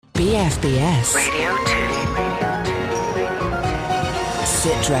BFBS Radio 2.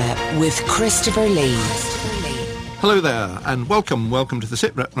 SITREP with Christopher Lee. Hello there, and welcome to the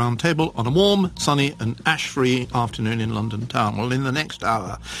SITREP Roundtable on a warm, sunny and ash-free afternoon in London town. Well, in the next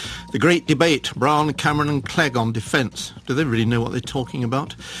hour, the great debate, Brown, Cameron and Clegg on defence. Do they really know what they're talking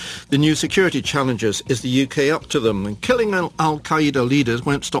about? The new security challenges, is the UK up to them? And killing Al-Qaeda leaders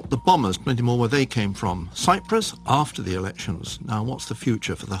won't stop the bombers, plenty more where they came from. Cyprus after the elections. Now, what's the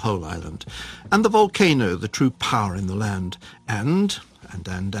future for the whole island? And the volcano, the true power in the land. And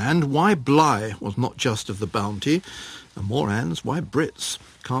why Bligh was not just of the bounty, and more ands, why Brits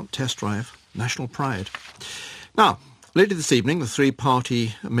can't test drive national pride. Now, later this evening, the three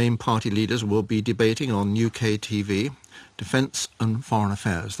main party leaders will be debating on UK TV, defence and foreign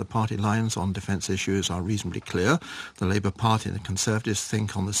affairs. The party lines on defence issues are reasonably clear. The Labour Party and the Conservatives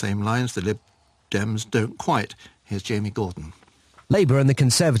think on the same lines. The Lib Dems don't quite. Here's Jamie Gordon. Labour and the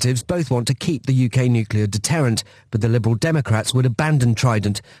Conservatives both want to keep the UK nuclear deterrent, but the Liberal Democrats would abandon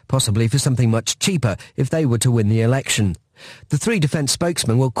Trident, possibly for something much cheaper if they were to win the election. The three defence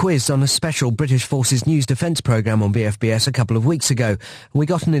spokesmen were quizzed on a special British Forces News Defence programme on BFBS a couple of weeks ago, and we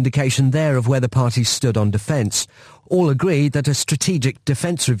got an indication there of where the parties stood on defence. All agreed that a strategic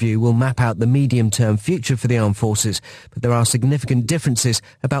defence review will map out the medium-term future for the armed forces, but there are significant differences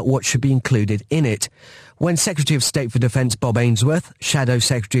about what should be included in it. When Secretary of State for Defence Bob Ainsworth, Shadow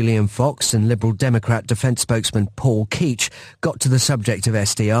Secretary Liam Fox and Liberal Democrat Defence spokesman Paul Keach got to the subject of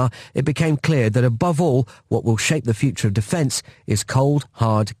SDR, it became clear that above all, what will shape the future of defence is cold,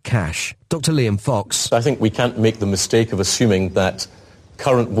 hard cash. Dr Liam Fox. I think we can't make the mistake of assuming that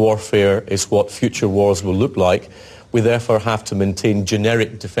current warfare is what future wars will look like. We therefore have to maintain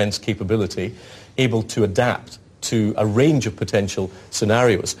generic defence capability, able to adapt to a range of potential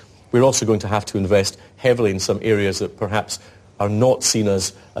scenarios. We're also going to have to invest heavily in some areas that perhaps are not seen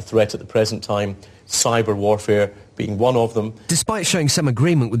as a threat at the present time, cyber warfare being one of them. Despite showing some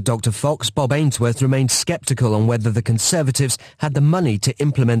agreement with Dr Fox, Bob Ainsworth remained sceptical on whether the Conservatives had the money to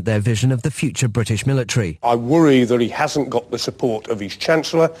implement their vision of the future British military. I worry that he hasn't got the support of his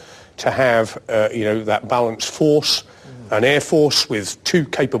Chancellor to have that balanced force, an air force with two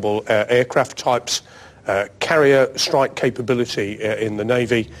capable aircraft types, carrier strike capability in the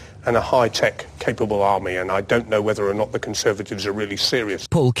Navy, and a high-tech capable army, and I don't know whether or not the Conservatives are really serious.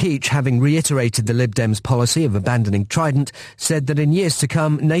 Paul Keach, having reiterated the Lib Dems' policy of abandoning Trident, said that in years to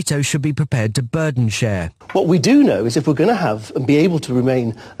come, NATO should be prepared to burden share. What we do know is if we're going to have and be able to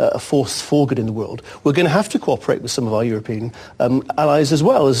remain a force for good in the world, we're going to have to cooperate with some of our European allies as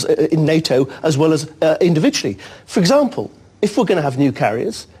well as in NATO, as well as individually. For example, if we're going to have new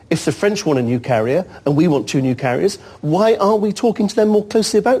carriers, if the French want a new carrier and we want two new carriers, why aren't we talking to them more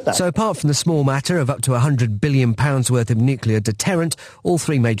closely about that? So apart from the small matter of up to £100 billion worth of nuclear deterrent, all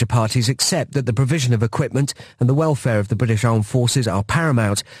three major parties accept that the provision of equipment and the welfare of the British Armed Forces are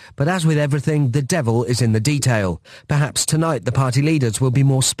paramount. But as with everything, the devil is in the detail. Perhaps tonight the party leaders will be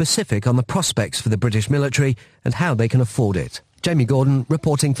more specific on the prospects for the British military and how they can afford it. Jamie Gordon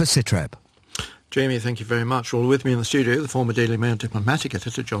reporting for SITREP. Jamie, thank you very much. All with me in the studio, the former Daily Mail diplomatic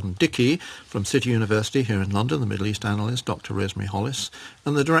editor John Dickey from City University here in London, the Middle East analyst Dr Rosemary Hollis,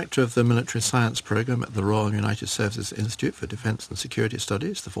 and the director of the Military Science Programme at the Royal United Services Institute for Defence and Security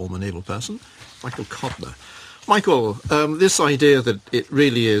Studies, the former naval person, Michael Codner. Michael, this idea that it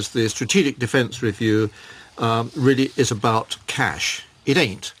really is the Strategic Defence Review really is about cash. It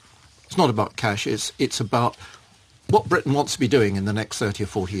ain't. It's not about cash. It's about what Britain wants to be doing in the next 30 or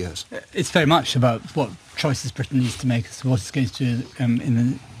 40 years. It's very much about what choices Britain needs to make as to what it's going to do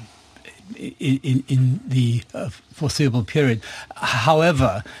in the foreseeable period.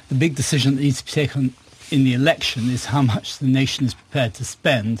 However, the big decision that needs to be taken in the election is how much the nation is prepared to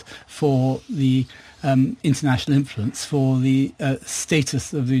spend for the international influence, for the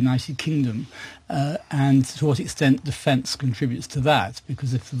status of the United Kingdom, and to what extent defence contributes to that.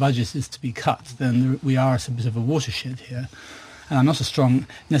 Because if the budget is to be cut, then we are at a bit of a watershed here. And I'm not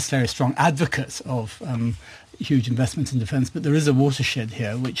necessarily a strong advocate of huge investment in defence, but there is a watershed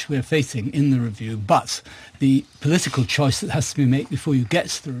here which we're facing in the review. But the political choice that has to be made before you get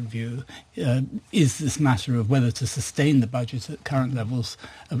to the review is this matter of whether to sustain the budget at current levels,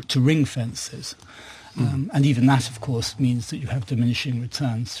 to ring fences. And even that, of course, means that you have diminishing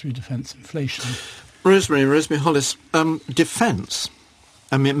returns through defence inflation. Rosemary Hollis, defence,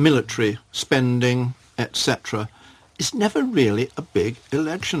 military spending, etc., is never really a big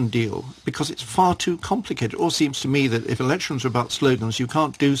election deal because it's far too complicated. It all seems to me that if elections are about slogans, you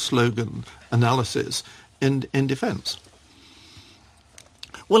can't do slogan analysis in defence.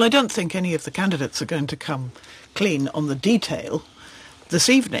 Well, I don't think any of the candidates are going to come clean on the detail. this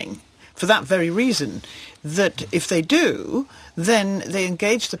evening for that very reason, that if they do, then they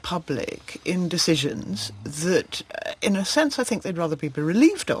engage the public in decisions that, in a sense, I think they'd rather be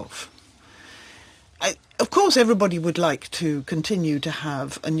relieved of. Of course, everybody would like to continue to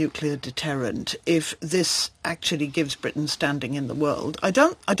have a nuclear deterrent if this actually gives Britain standing in the world. I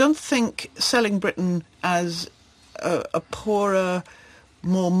don't think selling Britain as a poorer,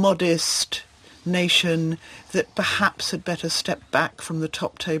 more modest nation that perhaps had better step back from the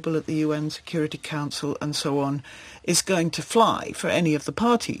top table at the UN Security Council and so on is going to fly for any of the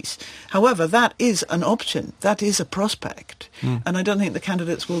parties. However, that is an option. That is a prospect. And I don't think the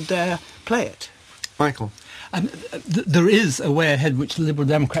candidates will dare play it. Michael? There is a way ahead which the Liberal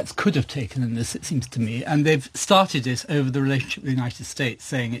Democrats could have taken in this, it seems to me, and they've started it over the relationship with the United States,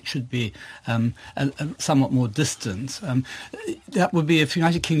 saying it should be somewhat more distant. That would be if the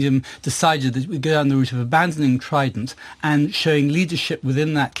United Kingdom decided that it would go down the route of abandoning Trident and showing leadership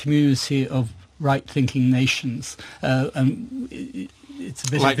within that community of right-thinking nations. It's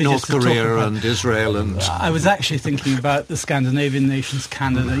a bit like North Korea and Israel and... I was actually thinking about the Scandinavian nations,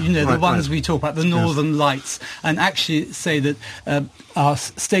 Canada, the ones we talk about, the Northern Lights, and actually say that our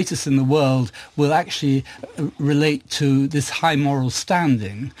status in the world will actually relate to this high moral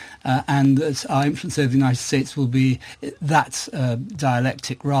standing, and that our influence over the United States will be that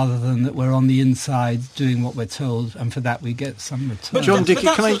dialectic rather than that we're on the inside doing what we're told, and for that we get some return. But John Dickie,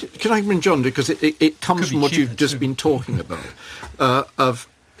 can I bring John, because it comes from what you've just been talking about. Of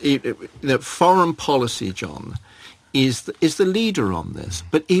foreign policy, John, is the leader on this.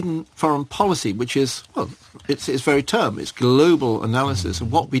 But even foreign policy, which is, well, it's very term, it's global analysis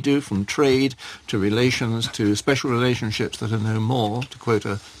of what we do from trade to relations to special relationships that are no more, to quote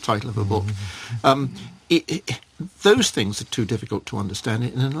a title of a book. Those things are too difficult to understand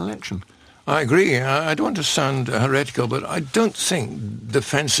in an election. I agree. I don't want to sound heretical, but I don't think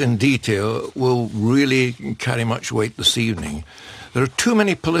defence in detail will really carry much weight this evening. There are too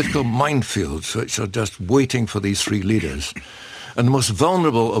many political minefields which are just waiting for these three leaders. And the most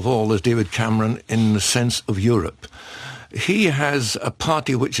vulnerable of all is David Cameron in the sense of Europe. He has a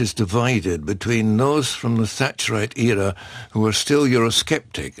party which is divided between those from the Thatcherite era who are still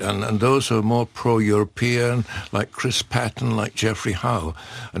Eurosceptic and those who are more pro-European, like Chris Patten, like Geoffrey Howe.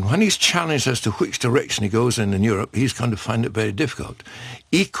 And when he's challenged as to which direction he goes in Europe, he's going to find it very difficult.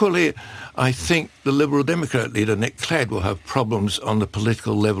 Equally, I think the Liberal Democrat leader, Nick Clegg, will have problems on the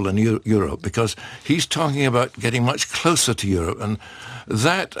political level in Europe because he's talking about getting much closer to Europe. And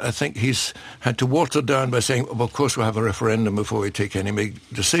that, I think, he's had to water down by saying, well, of course, we'll have a referendum before we take any big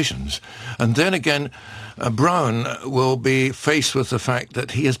decisions. And then again, Brown will be faced with the fact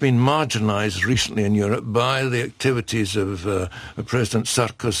that he has been marginalised recently in Europe by the activities of President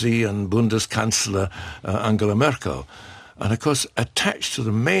Sarkozy and Bundeskanzler Angela Merkel. And, of course, attached to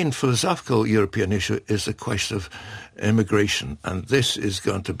the main philosophical European issue is the question of immigration. And this is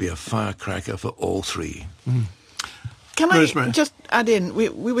going to be a firecracker for all three. Can I just add in, we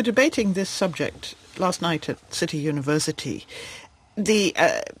were debating this subject last night at City University, the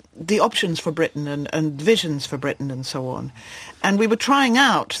options for Britain and visions for Britain and so on. And we were trying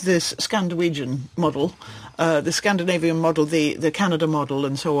out this Scandinavian model, the Scandinavian model, the Canada model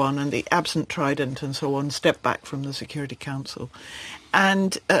and so on, and the absent Trident and so on, step back from the Security Council.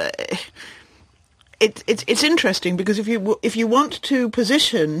 And it's interesting because if you want to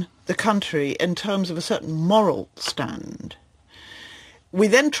position the country in terms of a certain moral stand, we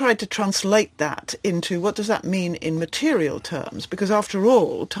then tried to translate that into what does that mean in material terms? Because after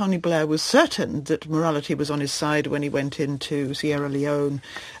all, Tony Blair was certain that morality was on his side when he went into Sierra Leone,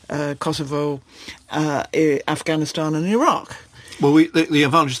 Kosovo, Afghanistan and Iraq. Well, the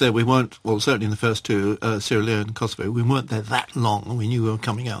advantage there, we weren't, well, certainly in the first two, Sierra Leone and Kosovo, we weren't there that long. We knew we were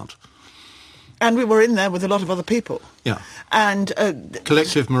coming out. And we were in there with a lot of other people. Yeah. And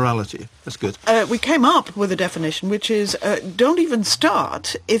collective morality. That's good. We came up with a definition which is don't even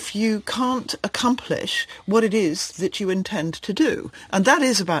start if you can't accomplish what it is that you intend to do. And that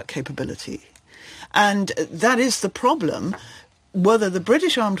is about capability. And that is the problem, whether the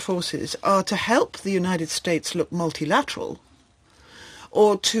British Armed Forces are to help the United States look multilateral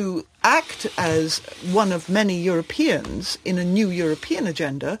or to act as one of many Europeans in a new European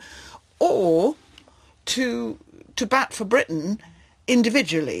agenda, or to bat for Britain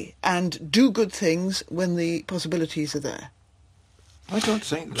individually and do good things when the possibilities are there. I don't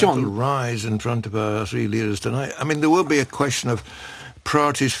think that will rise in front of our three leaders tonight. I mean, there will be a question of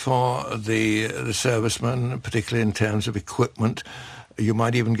priorities for the servicemen, particularly in terms of equipment. You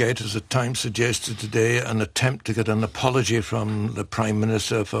might even get, as the Times suggested today, an attempt to get an apology from the Prime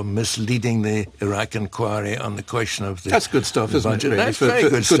Minister for misleading the Iraq inquiry on the question of the... That's good stuff, isn't it? Really? That's very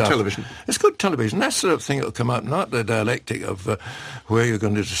good stuff. Good television. It's good television. That's the sort of thing that will come out, not the dialectic of where you're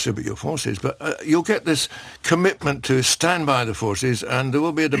going to distribute your forces, but you'll get this commitment to stand by the forces, and there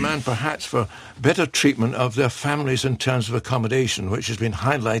will be a demand perhaps for better treatment of their families in terms of accommodation, which has been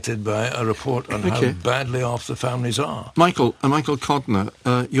highlighted by a report on how badly off the families are. Michael Codner,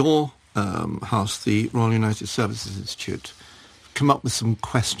 your house, the Royal United Services Institute, come up with some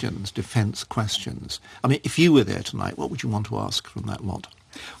questions, defence questions. I mean, if you were there tonight, what would you want to ask from that lot?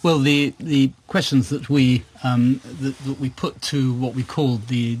 Well, the questions that we put to what we called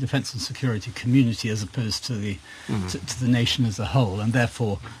the defence and security community, as opposed to the to the nation as a whole, and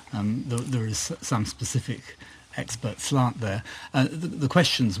therefore there is some specific expert slant there. The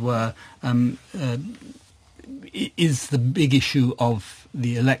questions were: is the big issue of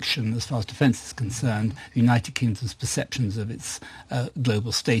the election, as far as defence is concerned, the United Kingdom's perceptions of its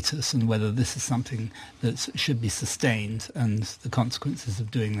global status, and whether this is something that should be sustained, and the consequences of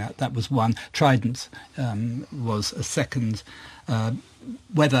doing that. That was one. Trident was a second.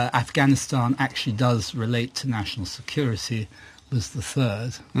 Whether Afghanistan actually does relate to national security was the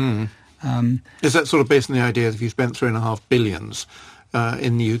third. Is that sort of based on the idea that if you spent $3.5 billion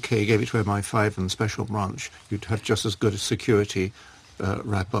in the UK, gave it to MI5 and Special Branch, you'd have just as good a security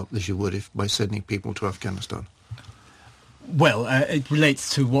wrap-up as you would by sending people to Afghanistan? Well, it relates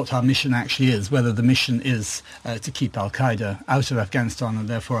to what our mission actually is, whether the mission is to keep al-Qaeda out of Afghanistan and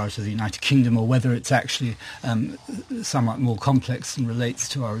therefore out of the United Kingdom, or whether it's actually somewhat more complex and relates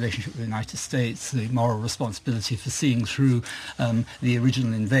to our relationship with the United States, the moral responsibility for seeing through the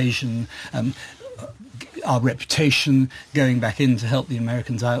original invasion, our reputation, going back in to help the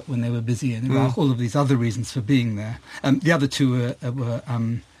Americans out when they were busy in Iraq, all of these other reasons for being there. The other two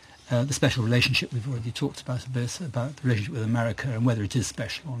were the special relationship. We've already talked about a bit, about the relationship with America and whether it is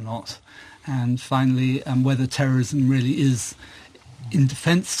special or not. And finally, whether terrorism really is, in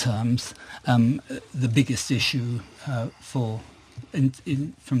defence terms, the biggest issue from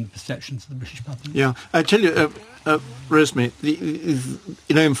the perceptions of the British public. Yeah, I tell you, Rosemary,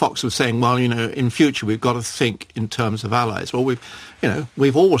 Ian Fox was saying, well, in future we've got to think in terms of allies. Well,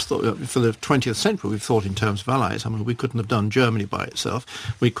 we've always thought, for the 20th century, we've thought in terms of allies. I mean, we couldn't have done Germany by itself.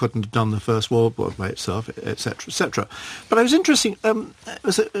 We couldn't have done the First World War by itself, etc., etc. But I was interesting. It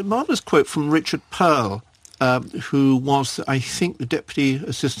was a marvellous quote from Richard Pearl, who was, I think, the Deputy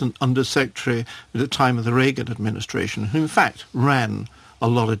Assistant Undersecretary at the time of the Reagan administration, who in fact ran a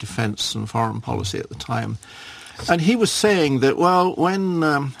lot of defence and foreign policy at the time. And he was saying that, well, when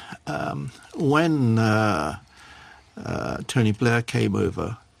Tony Blair came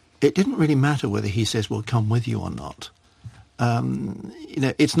over, it didn't really matter whether he says, we'll come with you or not.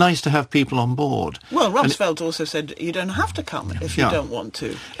 It's nice to have people on board. Well, Rumsfeld also said you don't have to come if you don't want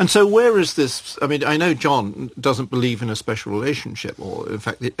to. And so where is this? I mean, I know John doesn't believe in a special relationship, or in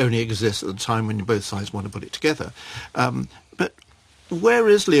fact it only exists at the time when both sides want to put it together. But where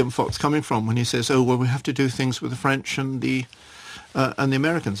is Liam Fox coming from when he says, oh, well, we have to do things with the French and the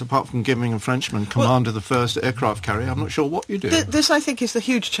Americans, apart from giving a Frenchman command of the first aircraft carrier? I'm not sure what you do. This, I think, is the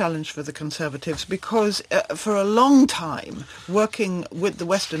huge challenge for the Conservatives, because for a long time, working with the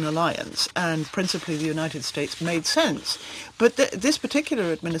Western Alliance and principally the United States made sense. But this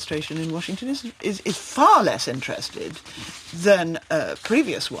particular administration in Washington is far less interested than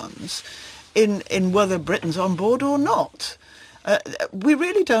previous ones in whether Britain's on board or not. We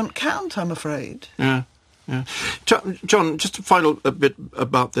really don't count, I'm afraid. Yeah. John, just a final bit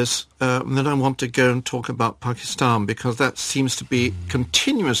about this, and then I want to go and talk about Pakistan, because that seems to be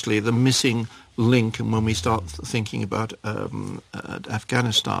continuously the missing link, and when we start thinking about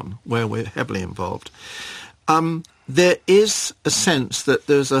Afghanistan, where we're heavily involved. There is a sense that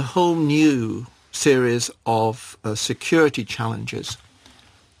there's a whole new series of security challenges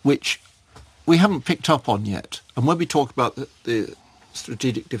which we haven't picked up on yet. And when we talk about the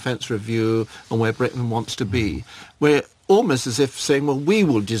Strategic Defence Review and where Britain wants to be, we're almost as if saying, well, we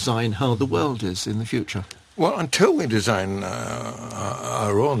will design how the world is in the future. Well, until we design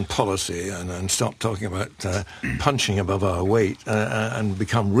our own policy and stop talking about punching above our weight and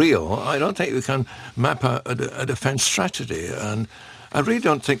become real, I don't think we can map out a defence strategy. And I really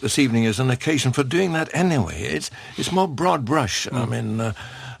don't think this evening is an occasion for doing that anyway. It's more broad brush. I mean,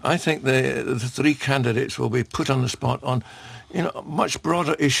 I think the three candidates will be put on the spot on much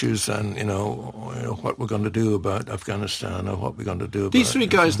broader issues than, what we're going to do about Afghanistan or what we're going to do about... These three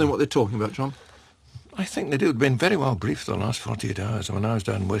guys know what they're talking about, John? I think they do. They've been very well briefed the last 48 hours. When I was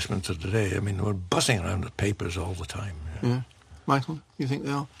down in Westminster today, I mean, we're buzzing around with papers all the time. Yeah. Michael, you think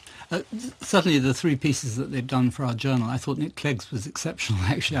they are? Certainly the three pieces that they've done for our journal, I thought Nick Clegg's was exceptional,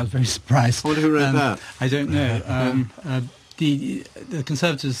 actually. I was very surprised. I wonder who wrote that? I don't know. The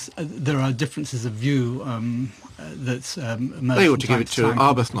Conservatives, there are differences of view that's emerged. They ought to give it to time.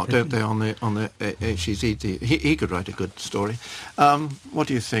 Arbuthnot, don't they, on the HCC? He could write a good story. What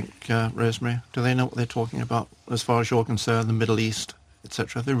do you think, Rosemary? Do they know what they're talking about as far as you're concerned, the Middle East,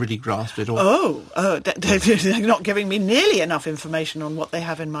 etc.? They really grasped it all. They're not giving me nearly enough information on what they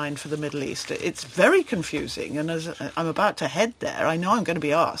have in mind for the Middle East. It's very confusing, and as I'm about to head there, I know I'm going to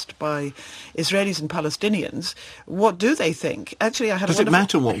be asked by Israelis and Palestinians, what do they think? Actually, I had Does it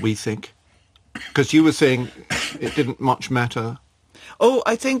matter what we think? Because you were saying it didn't much matter. Oh,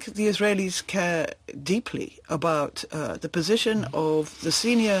 I think the Israelis care deeply about the position of the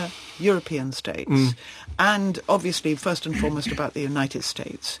senior European states and obviously first and foremost about the United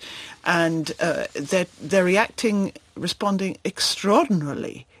States. And they're responding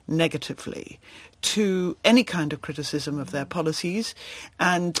extraordinarily negatively to any kind of criticism of their policies.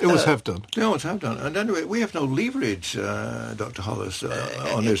 And They always have done. They always have done. And anyway, we have no leverage, Dr. Hollis,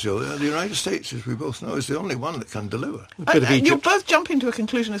 on Israel. The United States, as we both know, is the only one that can deliver. You're both jumping to a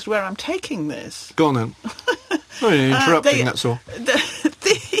conclusion as to where I'm taking this. Go on then. You're interrupting, that's all.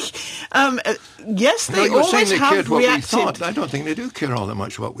 Yes, they you were always saying they have cared what reacted. we thought. I don't think they do care all that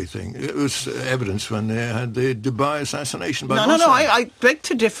much what we think. It was evidence when they had the Dubai assassination by Mossad. No, I beg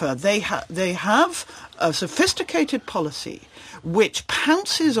to differ. They have a sophisticated policy which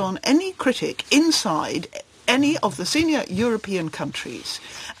pounces on any critic inside any of the senior European countries,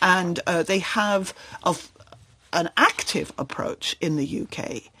 and they have an active approach in the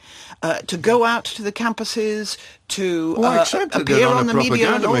UK. To go out to the campuses, to appear on the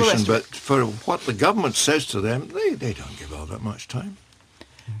media and all the rest. But for what the government says to them, they don't give all that much time.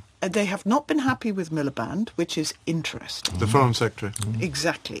 They have not been happy with Miliband, which is interesting. The Foreign Secretary.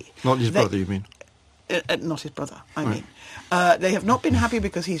 Exactly. Not his brother, you mean? Not his brother, I mean. They have not been happy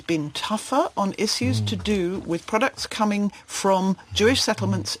because he's been tougher on issues to do with products coming from Jewish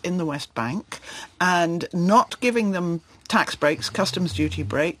settlements in the West Bank and not giving them tax breaks, customs duty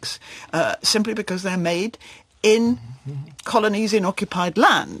breaks, simply because they're made in colonies in occupied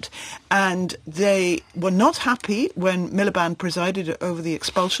land. And they were not happy when Miliband presided over the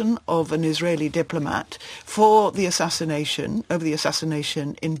expulsion of an Israeli diplomat for the assassination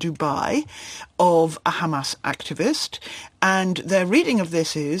in Dubai of a Hamas activist. And their reading of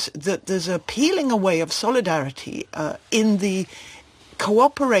this is that there's a peeling away of solidarity in the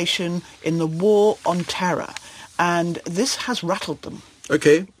cooperation in the war on terror. And this has rattled them.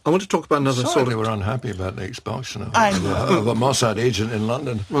 Okay, I want to talk about another sort They of... were unhappy about the expulsion of a Mossad agent in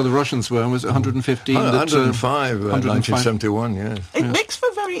London. Well, the Russians were, was it 115? 105, 1971, yes. It makes for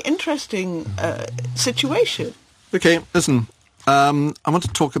a very interesting situation. Okay, listen, I want to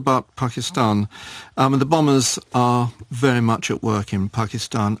talk about Pakistan. The bombers are very much at work in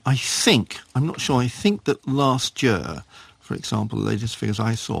Pakistan. I think that last year, for example, the latest figures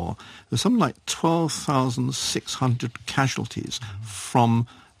I saw, there was something like 12,600 casualties from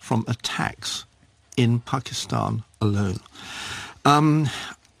attacks in Pakistan alone.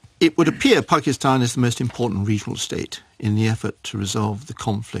 It would appear Pakistan is the most important regional state in the effort to resolve the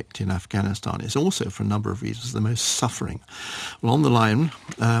conflict in Afghanistan. It's also, for a number of reasons, the most suffering. Well, on the line,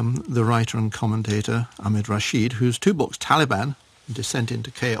 the writer and commentator Ahmed Rashid, whose two books, Taliban, Descent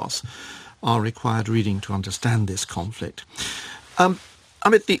into Chaos, are required reading to understand this conflict.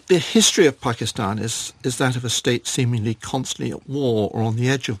 The history of Pakistan is that of a state seemingly constantly at war or on the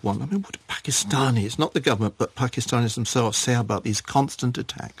edge of one. What do Pakistanis, not the government, but Pakistanis themselves say about these constant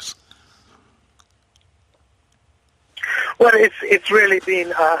attacks? Well, it's really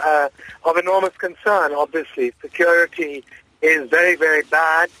been of enormous concern, obviously. Security is very, very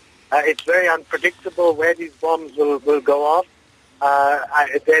bad. It's very unpredictable where these bombs will go off.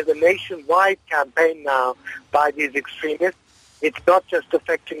 There's a nationwide campaign now by these extremists. It's not just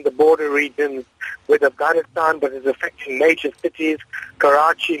affecting the border regions with Afghanistan, but it's affecting major cities,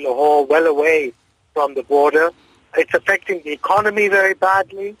 Karachi, Lahore, well away from the border. It's affecting the economy very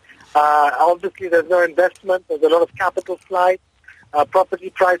badly. Obviously, there's no investment. There's a lot of capital flight.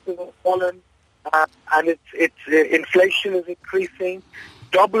 Property prices have fallen. And inflation is increasing.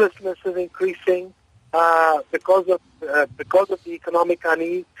 Joblessness is increasing. Because of the economic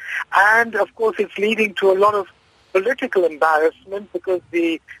unease, and of course it's leading to a lot of political embarrassment because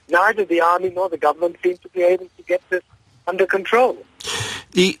neither the army nor the government seem to be able to get this under control.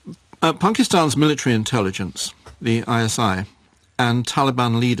 The Pakistan's military intelligence, the ISI, and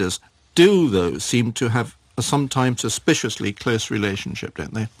Taliban leaders seem to have a sometimes suspiciously close relationship,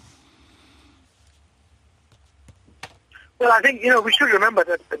 don't they? Well, I think, we should remember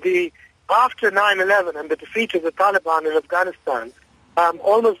that after 9/11 and the defeat of the Taliban in Afghanistan,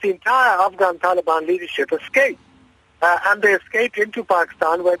 almost the entire Afghan Taliban leadership escaped. And they escaped into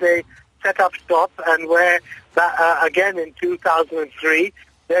Pakistan, where they set up shop, and where, again in 2003,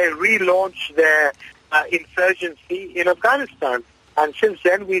 they relaunched their insurgency in Afghanistan. And since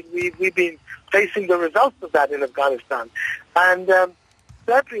then, we've been facing the results of that in Afghanistan. And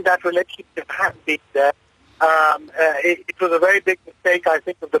certainly that relationship has been there. It was a very big mistake, I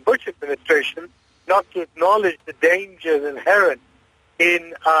think, of the Bush administration not to acknowledge the dangers inherent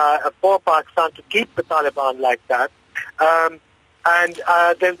in for Pakistan to keep the Taliban like that. And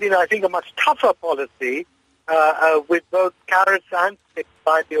there's been, I think, a much tougher policy with both carrots and sticks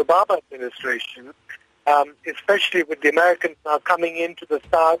by the Obama administration, especially with the Americans now coming into the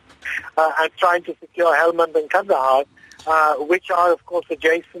South and trying to secure Helmand and Kandahar, which are, of course,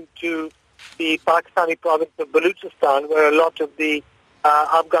 adjacent to the Pakistani province of Balochistan, where a lot of the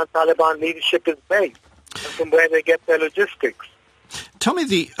Afghan Taliban leadership is based, and from where they get their logistics. Tell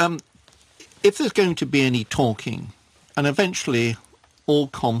me, if there's going to be any talking, and eventually all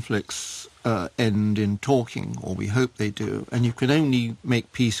conflicts end in talking, or we hope they do, and you can only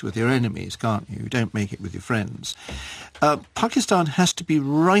make peace with your enemies, can't you? You don't make it with your friends. Pakistan has to be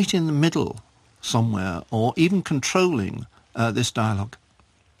right in the middle somewhere, or even controlling this dialogue.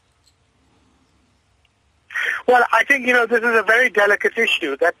 Well, I think, this is a very delicate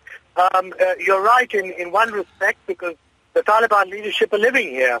issue. That you're right in one respect, because the Taliban leadership are living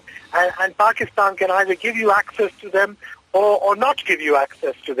here, and Pakistan can either give you access to them or not give you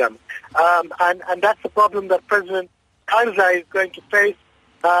access to them. And that's the problem that President Karzai is going to face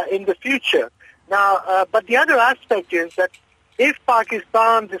in the future. Now, but the other aspect is that if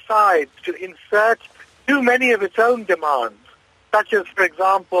Pakistan decides to insert too many of its own demands, such as, for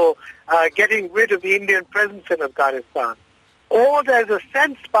example, getting rid of the Indian presence in Afghanistan, or there's a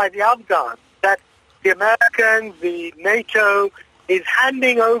sense by the Afghans that the Americans, the NATO, is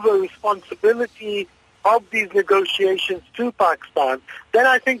handing over responsibility of these negotiations to Pakistan, then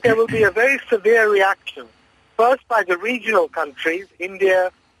I think there will be a very severe reaction. First by the regional countries,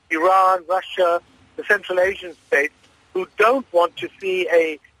 India, Iran, Russia, the Central Asian states, who don't want to see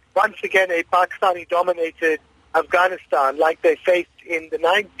once again a Pakistani-dominated Afghanistan like they faced in the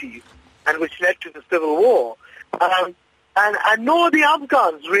 90s, and which led to the civil war. And nor the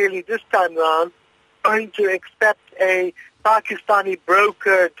Afghans really this time around going to accept a Pakistani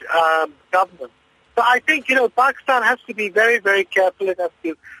brokered government. So I think, Pakistan has to be very, very careful. It has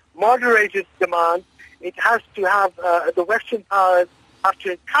to moderate its demands. It has to have, the Western powers have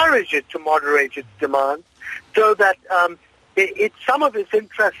to encourage it to moderate its demands so that some of its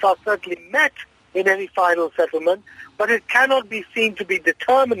interests are certainly met in any final settlement, but it cannot be seen to be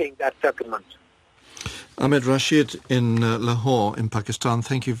determining that settlement. Ahmed Rashid in Lahore in Pakistan,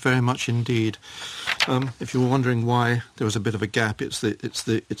 thank you very much indeed. If you were wondering why there was a bit of a gap, it's the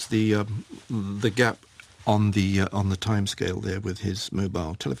gap on the timescale there with his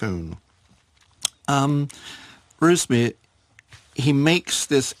mobile telephone. Rosmi, he makes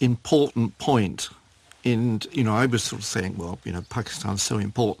this important point. And, I was sort of saying, well, Pakistan's so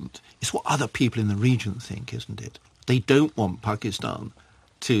important. It's what other people in the region think, isn't it? They don't want Pakistan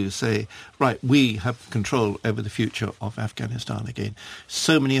to say, right, we have control over the future of Afghanistan again.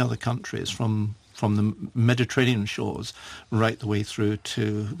 So many other countries from the Mediterranean shores right the way through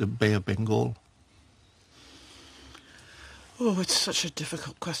to the Bay of Bengal. Oh, it's such a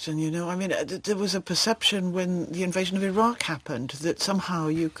difficult question, I mean, there was a perception when the invasion of Iraq happened that somehow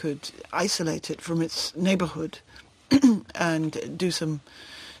you could isolate it from its neighbourhood and do some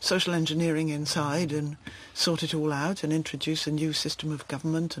social engineering inside and sort it all out and introduce a new system of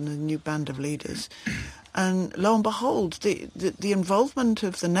government and a new band of leaders. And lo and behold, the involvement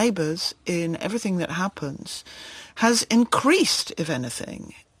of the neighbours in everything that happens has increased, if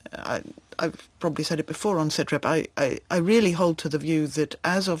anything. I've probably said it before on SITREP, I really hold to the view that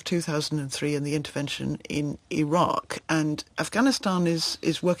as of 2003 and the intervention in Iraq, and Afghanistan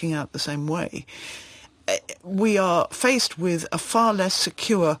is working out the same way, we are faced with a far less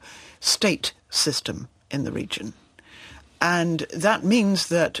secure state system in the region. And that means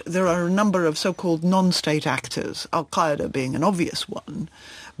that there are a number of so-called non-state actors, Al-Qaeda being an obvious one,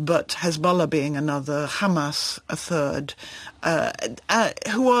 but Hezbollah being another, Hamas a third,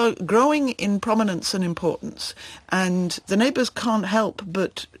 who are growing in prominence and importance. And the neighbours can't help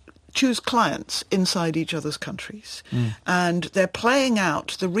but choose clients inside each other's countries. And they're playing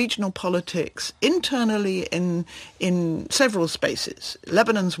out the regional politics internally in several spaces.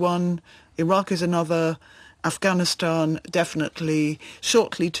 Lebanon's one, Iraq is another, Afghanistan definitely,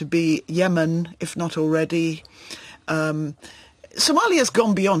 shortly to be Yemen, if not already. Somalia's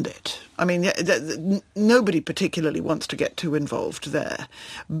gone beyond it. I mean, nobody particularly wants to get too involved there.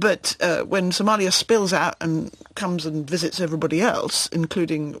 But when Somalia spills out and comes and visits everybody else,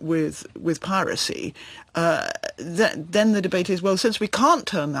 including with piracy, then the debate is, well, since we can't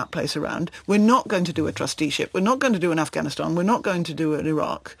turn that place around, we're not going to do a trusteeship, we're not going to do an Afghanistan, we're not going to do an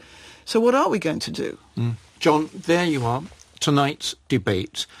Iraq. So what are we going to do? John, there you are, tonight's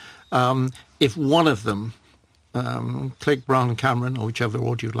debate. If one of them, Clegg, Brown, Cameron, or whichever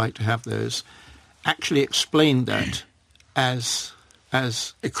order you'd like to have those, actually explained that as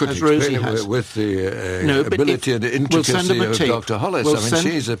Rosie has. With the ability and the intricacy of Dr. Hollis.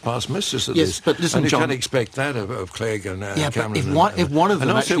 She's a past mistress of this. But listen, and you John, can't expect that of Clegg and Cameron. But if one of them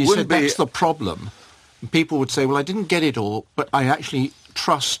actually said that's the problem, people would say, well, I didn't get it all, but I actually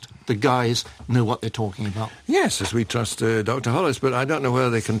trust the guys know what they're talking about. Yes, as we trust Dr. Hollis, but I don't know whether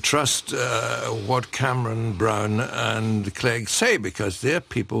they can trust what Cameron, Brown and Clegg say, because they're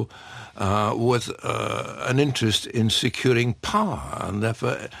people with an interest in securing power, and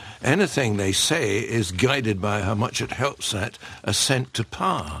therefore anything they say is guided by how much it helps that ascent to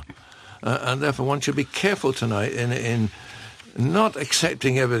power. And therefore one should be careful tonight in not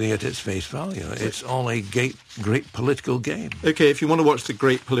accepting everything at its face value. It's all a great political game. Okay, if you want to watch the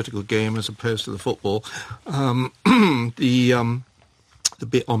great political game as opposed to the football, the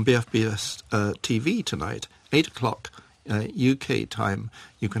bit on BFBS TV tonight, 8 o'clock UK time,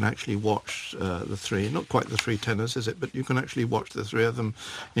 you can actually watch the three, not quite the three tenors, is it? But you can actually watch the three of them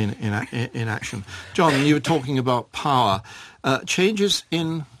in action. John, you were talking about power. Changes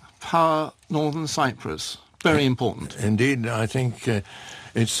in power, Northern Cyprus. Very important. Indeed, I think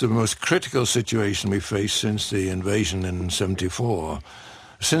it's the most critical situation we've faced since the invasion in 1974.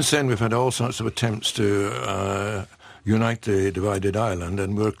 Since then, we've had all sorts of attempts to unite the divided island,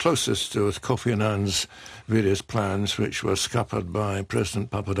 and we're closest to Kofi Annan's various plans, which were scuppered by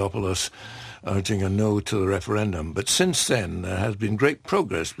President Papadopoulos, urging a no to the referendum. But since then, there has been great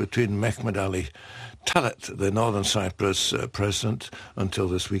progress between Mehmet Ali Talat, the Northern Cyprus president until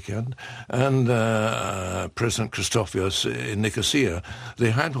this weekend, and President Christofias in Nicosia. They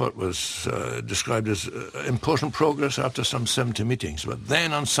had what was described as important progress after some 70 meetings. But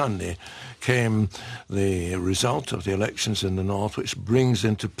then on Sunday came the result of the elections in the north, which brings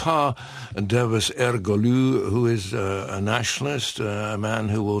into power Dervis Ergolu, who is a nationalist, a man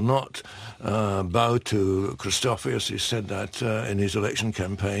who will not bow to Christofias. He said that in his election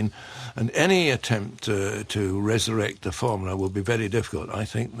campaign. And any attempt to resurrect the formula will be very difficult. I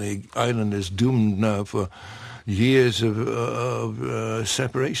think the island is doomed now for years of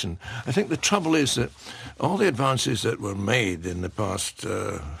separation. I think the trouble is that all the advances that were made in the past,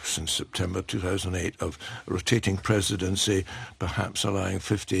 since September 2008, of rotating presidency, perhaps allowing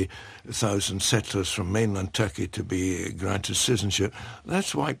 50,000 settlers from mainland Turkey to be granted citizenship,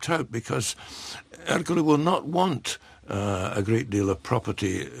 that's wiped out because Erdogan will not want a great deal of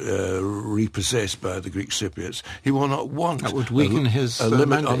property repossessed by the Greek Cypriots. He will not want that would weaken his a limit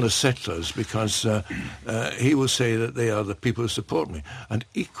mandate on the settlers, because he will say that they are the people who support me. And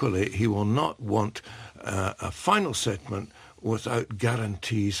equally, he will not want a final settlement without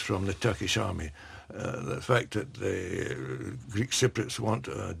guarantees from the Turkish army. The fact that the Greek Cypriots want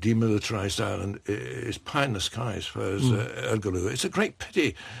a demilitarised island is pie in the sky as far as Ergolu. It's a great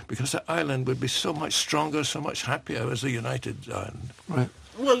pity, because the island would be so much stronger, so much happier as a united island. Right.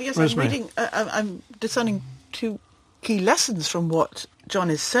 Well, yes, Rosemary. I'm discerning two key lessons from what John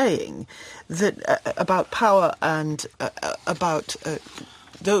is saying, that about power and about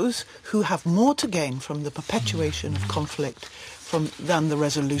those who have more to gain from the perpetuation of conflict than the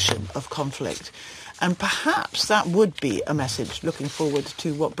resolution of conflict. And perhaps that would be a message looking forward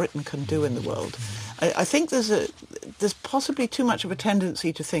to what Britain can do in the world. I think there's possibly too much of a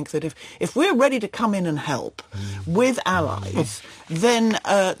tendency to think that if we're ready to come in and help with allies, then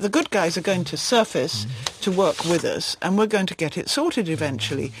the good guys are going to surface to work with us, and we're going to get it sorted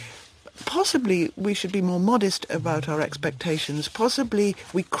eventually. Possibly we should be more modest about our expectations. Possibly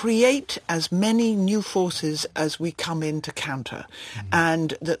we create as many new forces as we come in to counter,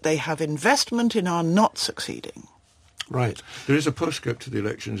 and that they have investment in our not succeeding. Right. There is a postscript to the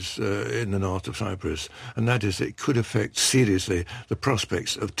elections in the north of Cyprus, and that is it could affect seriously the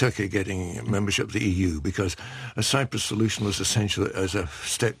prospects of Turkey getting membership of the EU, because a Cyprus solution was essential as a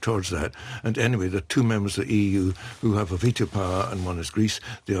step towards that. And anyway, the two members of the EU who have a veto power, and one is Greece,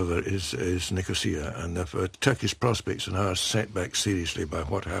 the other is Nicosia, and therefore Turkey's prospects are now set back seriously by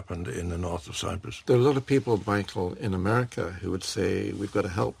what happened in the north of Cyprus. There are a lot of people, Michael, in America who would say we've got to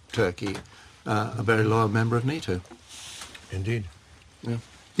help Turkey, a very loyal member of NATO. Indeed. Yeah.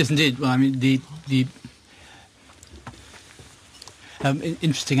 Yes, indeed. Well, I mean, the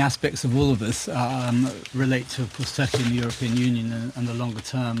interesting aspects of all of this relate to, of course, Turkey and the European Union and the longer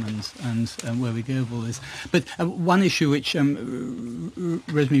term and where we go with all this. But one issue which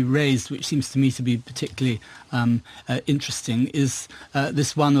Rosemarie raised, which seems to me to be particularly interesting, is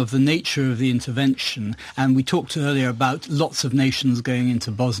this one of the nature of the intervention. And we talked earlier about lots of nations going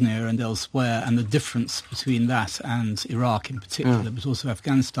into Bosnia and elsewhere, and the difference between that and Iraq in particular, but also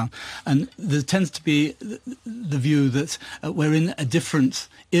Afghanistan. And there tends to be the view that we're in a different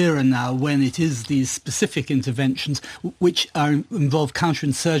era now when it is these specific interventions which involve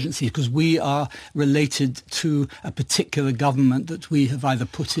counterinsurgency, because we are related to a particular government that we have either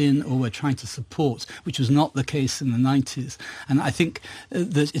put in or we're trying to support, which was not the case in the 90s. And I think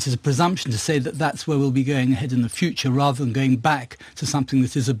that it is a presumption to say that that's where we'll be going ahead in the future, rather than going back to something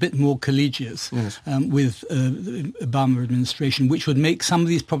that is a bit more collegiate with the Obama administration, which would make some of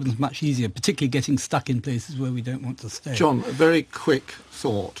these problems much easier, particularly getting stuck in places where we don't want to stay. John, a very quick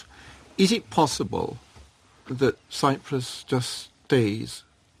thought. Is it possible that Cyprus just stays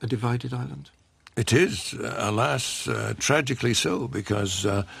a divided island? It is, alas, tragically so, because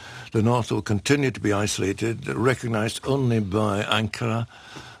the North will continue to be isolated, recognised only by Ankara,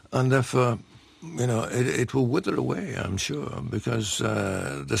 and therefore, it will wither away, I'm sure, because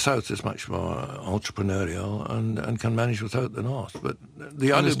the South is much more entrepreneurial and can manage without the North. But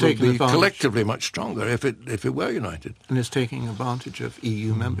the island will be collectively much stronger if it were united. And is taking advantage of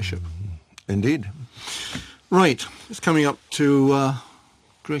EU membership. Indeed. Right, it's coming up to...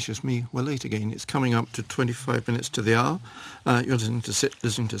 gracious me, we're late again. It's coming up to 25 minutes to the hour. You're listening to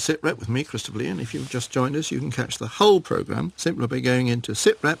SITREP with me, Christopher Lee, and if you've just joined us, you can catch the whole programme simply by going into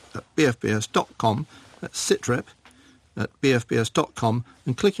sitrep@bfbs.com, that's SITREP at bfbs.com,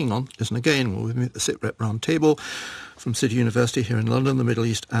 and clicking on Listen Again. We'll meet the SITREP round table from City University here in London, the Middle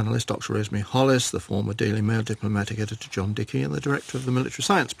East analyst Dr. Rosemarie Hollis, the former Daily Mail diplomatic editor John Dickey, and the director of the Military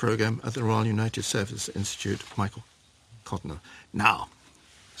Science Programme at the Royal United Services Institute, Michael Cotner. Now,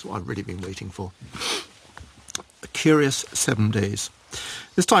 that's what I've really been waiting for. A curious 7 days.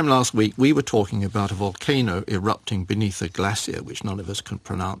 This time last week, we were talking about a volcano erupting beneath a glacier, which none of us can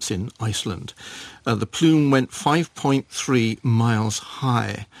pronounce, in Iceland. The plume went 5.3 miles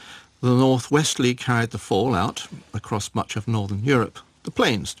high. The northwesterly carried the fall out across much of northern Europe. The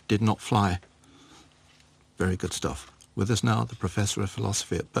planes did not fly. Very good stuff. With us now, the Professor of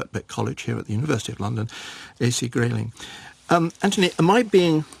Philosophy at Birkbeck College here at the University of London, A.C. Grayling. Anthony, am I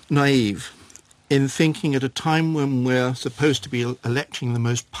being naive in thinking at a time when we're supposed to be electing the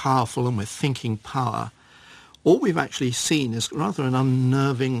most powerful and we're thinking power, all we've actually seen is rather an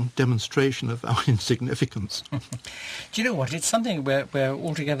unnerving demonstration of our insignificance? Do you know what? It's something we're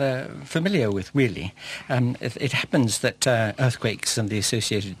altogether familiar with, really. It happens that earthquakes and the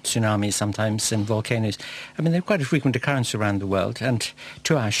associated tsunamis sometimes and volcanoes, they're quite a frequent occurrence around the world, and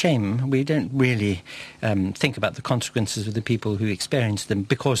to our shame, we don't really think about the consequences of the people who experience them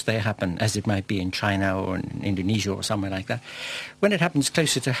because they happen, as it might be in China or in Indonesia or somewhere like that. When it happens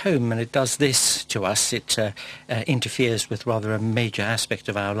closer to home and it does this to us, it interferes with rather a major aspect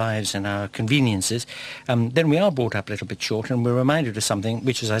of our lives and our conveniences, then we are brought up a little bit short, and we're reminded of something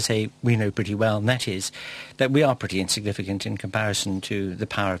which, as I say, we know pretty well, and that is that we are pretty insignificant in comparison to the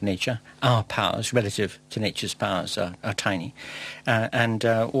power of nature. Our powers, relative to nature's powers, are tiny. And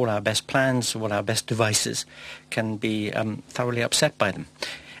all our best plans, all our best devices can be thoroughly upset by them.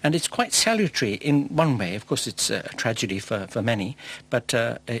 And it's quite salutary in one way. Of course, it's a tragedy for many, but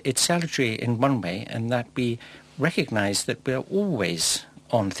it's salutary in one way, and that we recognise that we're always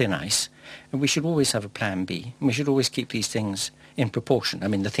on thin ice, and we should always have a plan B. And we should always keep these things in proportion.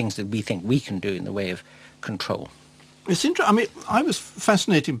 The things that we think we can do in the way of control. It's interesting. I was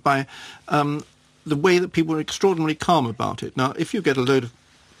fascinated by the way that people were extraordinarily calm about it. Now, if you get a load of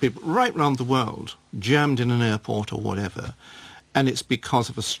people right around the world jammed in an airport or whatever, and it's because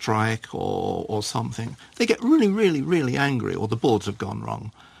of a strike or something, they get really, really, really angry, or the boards have gone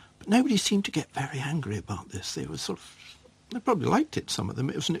wrong. But nobody seemed to get very angry about this. They were they probably liked it, some of them.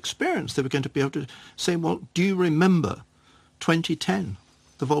 It was an experience. They were going to be able to say, well, do you remember 2010,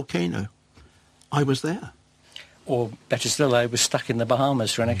 the volcano? I was there. Or better still, I was stuck in the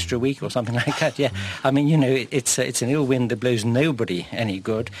Bahamas for an extra week or something like that, yeah. It's an ill wind that blows nobody any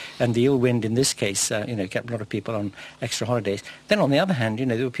good, and the ill wind in this case, kept a lot of people on extra holidays. Then on the other hand,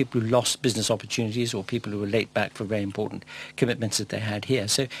 there were people who lost business opportunities, or people who were late back for very important commitments that they had here.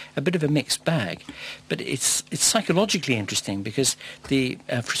 So a bit of a mixed bag. But it's psychologically interesting, because the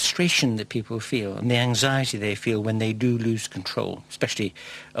frustration that people feel and the anxiety they feel when they do lose control, especially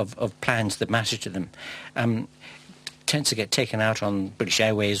of plans that matter to them, tends to get taken out on British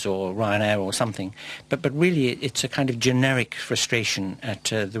Airways or Ryanair or something. But really, it's a kind of generic frustration at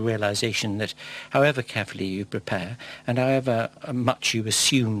the realization that however carefully you prepare and however much you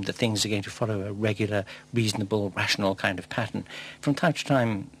assume that things are going to follow a regular, reasonable, rational kind of pattern, from time to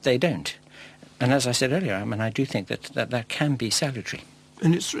time they don't. And as I said earlier, I mean, I do think that can be salutary.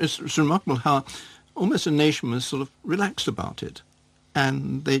 And it's remarkable how almost a nation was sort of relaxed about it.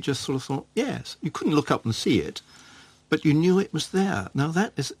 And they just sort of thought, yes, you couldn't look up and see it, but you knew it was there. Now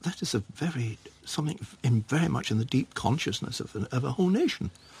that is something very much in the deep consciousness of a whole nation.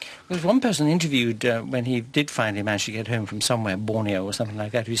 There was one person interviewed when he did finally manage to get home from somewhere, Borneo or something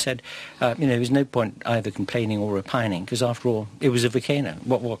like that, who said, there was no point either complaining or repining, because after all, it was a volcano.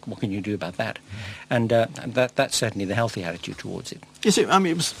 What can you do about that? And that's certainly the healthy attitude towards it. Yes, I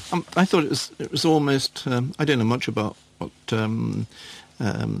mean, I thought it was almost. I don't know much about what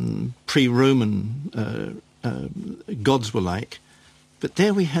pre-Roman gods were like, but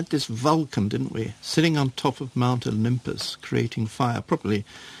there we had this Vulcan, didn't we, sitting on top of Mount Olympus, creating fire, probably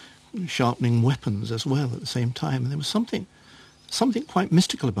sharpening weapons as well at the same time. And there was something quite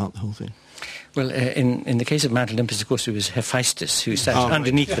mystical about the whole thing. Well, in the case of Mount Olympus, of course, it was Hephaestus who sat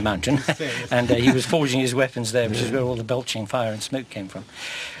underneath the mountain, and he was forging his weapons there, which is where all the belching fire and smoke came from.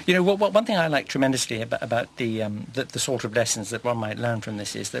 You know, one thing I like tremendously about the sort of lessons that one might learn from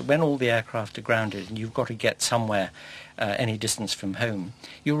this is that when all the aircraft are grounded and you've got to get somewhere any distance from home,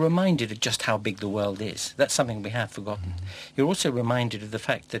 you're reminded of just how big the world is. That's something we have forgotten. You're also reminded of the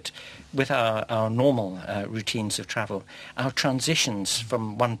fact that with our normal routines of travel, our transitions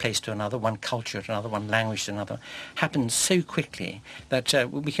from one place to another, one culture to another, one language to another, happen so quickly that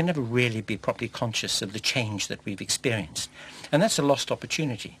we can never really be properly conscious of the change that we've experienced. And that's a lost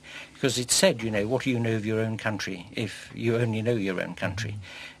opportunity, because it's said, what do you know of your own country if you only know your own country?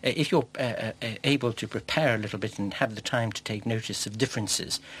 If you're able to prepare a little bit and have the time to take notice of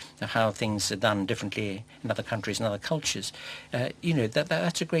differences, of how things are done differently in other countries and other cultures,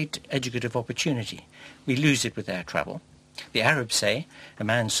 that's a great educative opportunity. We lose it with air travel. The Arabs say a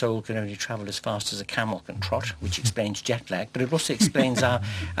man's soul can only travel as fast as a camel can trot, which explains jet lag, but it also explains our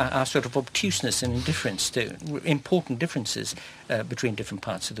sort of obtuseness and indifference to important differences between different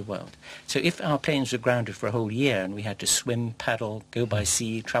parts of the world. So if our planes were grounded for a whole year and we had to swim, paddle, go by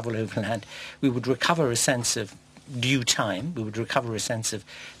sea, travel overland, we would recover a sense of due time, we would recover a sense of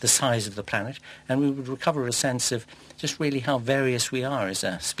the size of the planet, and we would recover a sense of just really how various we are as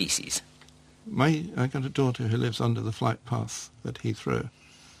a species. I got a daughter who lives under the flight path at Heathrow.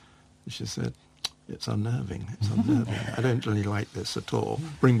 She said, it's unnerving. I don't really like this at all.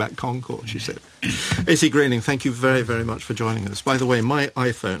 Bring back Concorde, she said. AC Grayling, thank you very, very much for joining us. By the way, my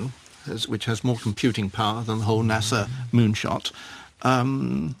iPhone, which has more computing power than the whole NASA moonshot,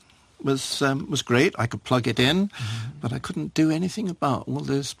 was great. I could plug it in, but I couldn't do anything about all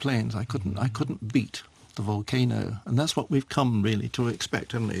those planes. I couldn't beat the volcano, and that's what we've come really to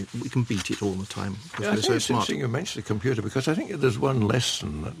expect, haven't we? We can beat it all the time because I we're think so it's smart. interesting you mentioned the computer, because I think there's one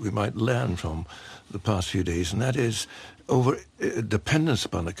lesson that we might learn from the past few days, and that is over dependence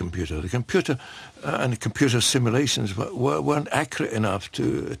upon the computer. The computer and the computer simulations weren't accurate enough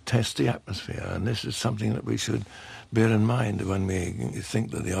to test the atmosphere, and this is something that we should bear in mind when we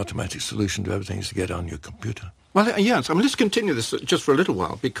think that the automatic solution to everything is to get on your computer. Well, yes. I mean, let's continue this just for a little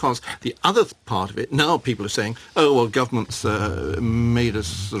while, because the other part of it, now people are saying, oh, well, governments made us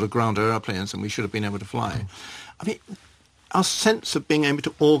sort of ground our airplanes and we should have been able to fly. I mean, our sense of being able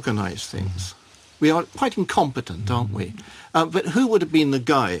to organise things, we are quite incompetent, aren't we? But who would have been the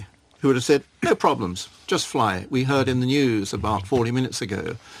guy who would have said, no problems, just fly? We heard in the news about 40 minutes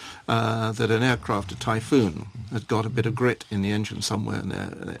ago that an aircraft, a Typhoon, had got a bit of grit in the engine somewhere and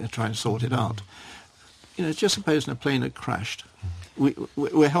they're trying to sort it out. Just supposing a plane had crashed.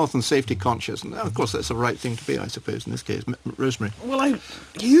 We're health and safety conscious, and of course that's the right thing to be, I suppose, in this case. Rosemary? Well, I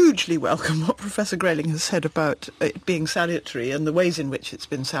hugely welcome what Professor Grayling has said about it being salutary and the ways in which it's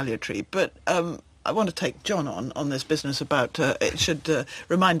been salutary, but I want to take John on this business about it should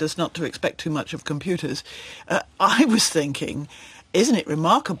remind us not to expect too much of computers. I was thinking, isn't it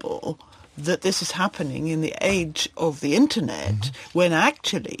remarkable that this is happening in the age of the internet, when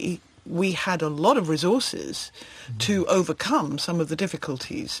actually we had a lot of resources to overcome some of the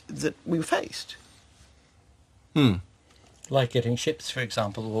difficulties that we faced. Like getting ships, for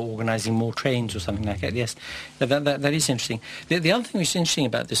example, or organising more trains or something like that. Yes, that is interesting. The other thing which is interesting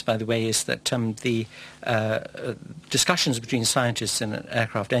about this, by the way, is that the discussions between scientists and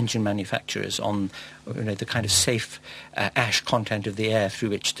aircraft engine manufacturers on the kind of safe ash content of the air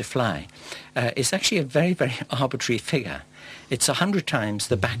through which to fly is actually a very, very arbitrary figure. It's 100 times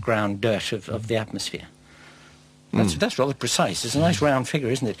the background dirt of the atmosphere. That's rather precise. It's a nice round figure,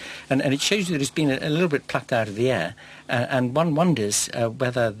 isn't it? And it shows you that it's been a little bit plucked out of the air. And one wonders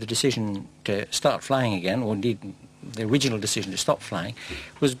whether the decision to start flying again, or indeed the original decision to stop flying,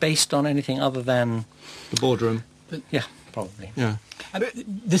 was based on anything other than the boardroom. Yeah, probably. Yeah.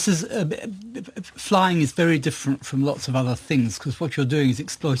 This is flying is very different from lots of other things, because what you're doing is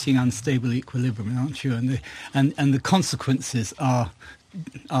exploiting unstable equilibrium, aren't you? And the consequences are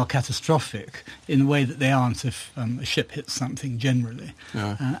catastrophic in the way that they aren't if a ship hits something generally.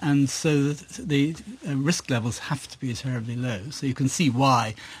 Yeah. And so the risk levels have to be terribly low. So you can see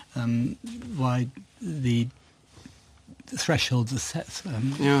why the thresholds are set.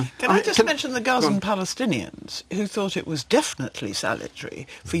 Can I just mention the Gazan Palestinians, who thought it was definitely salutary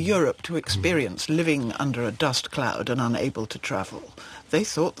for Europe to experience living under a dust cloud and unable to travel. They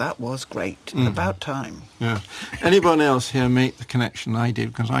thought that was great. About time. Yeah. Anyone else here make the connection I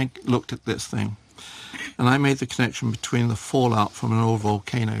did? Because I looked at this thing, and I made the connection between the fallout from an old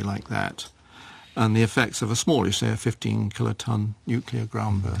volcano like that and the effects of a smaller, say, a 15-kiloton nuclear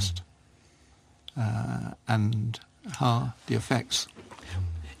ground burst. And how the effects.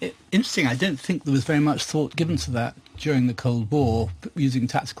 Interesting. I don't think there was very much thought given to that during the Cold War, using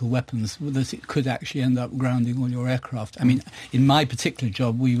tactical weapons, that it could actually end up grounding all your aircraft. I mean, in my particular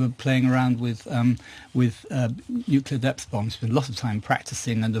job, we were playing around with nuclear depth bombs. We spent a lot of time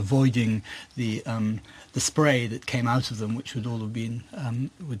practicing and avoiding the spray that came out of them, which would all have been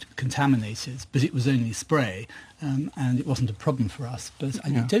contaminated. But it was only spray, and it wasn't a problem for us. But I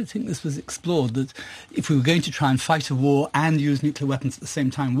don't think this was explored, that if we were going to try and fight a war and use nuclear weapons at the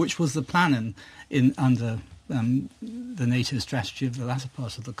same time, which was the plan under the NATO strategy of the latter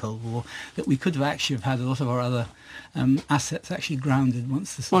part of the Cold War, that we could have actually had a lot of our other assets actually grounded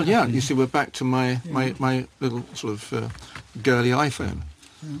once this. Well, yeah, you see, we're back to my little sort of girly iPhone.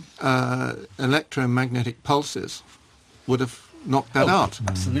 Electromagnetic pulses would have knocked that out.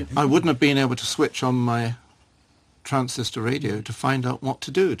 Absolutely. I wouldn't have been able to switch on my transistor radio to find out what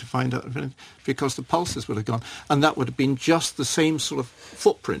to do, because the pulses would have gone, and that would have been just the same sort of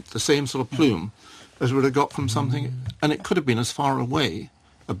footprint, the same sort of plume as we would have got from something, and it could have been as far away,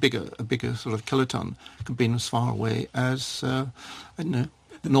 a bigger sort of kiloton could have been as far away as I don't know,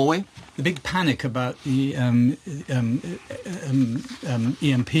 Norway. The big panic about the EMP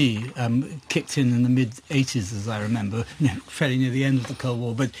kicked in the mid-'80s, as I remember, fairly near the end of the Cold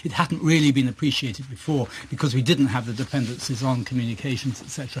War, but it hadn't really been appreciated before because we didn't have the dependencies on communications,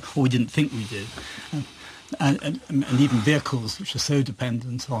 etc., or we didn't think we did. And even vehicles, which are so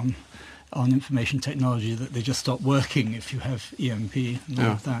dependent on information technology that they just stop working if you have EMP and all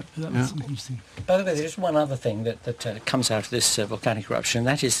of that. That was interesting. By the way, there's one other thing that comes out of this volcanic eruption, and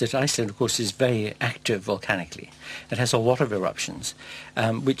that is that Iceland, of course, is very active volcanically. It has a lot of eruptions,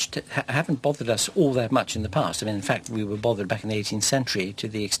 which haven't bothered us all that much in the past. I mean, in fact, we were bothered back in the 18th century to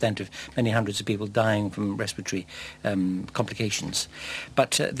the extent of many hundreds of people dying from respiratory complications.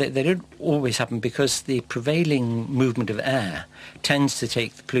 But they don't always happen because the prevailing movement of air tends to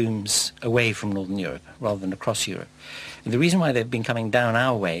take the plumes away from Northern Europe rather than across Europe. And the reason why they've been coming down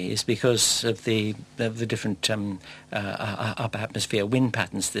our way is because of the different upper atmosphere wind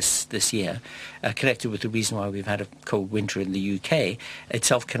patterns this year, connected with the reason why we've had a cold winter in the UK,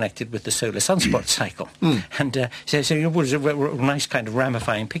 itself connected with the solar sunspot cycle. And so it was a nice kind of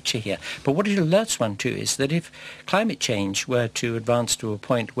ramifying picture here. But what it alerts one to is that if climate change were to advance to a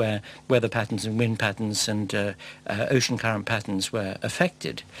point where weather patterns and wind patterns and ocean current patterns were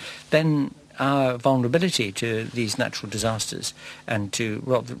affected, then our vulnerability to these natural disasters and to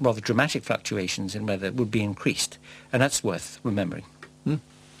rather dramatic fluctuations in weather would be increased. And that's worth remembering.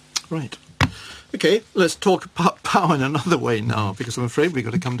 Right. Okay, let's talk about power in another way now, because I'm afraid we've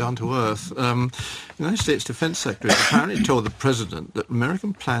got to come down to earth. The United States Defense Secretary apparently told the President that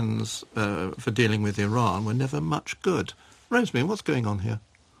American plans for dealing with Iran were never much good. Rosemary, what's going on here?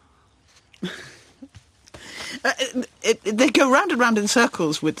 They go round and round in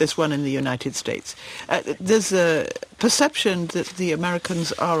circles with this one in the United States. There's a perception that the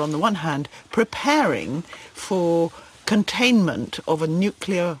Americans are, on the one hand, preparing for containment of a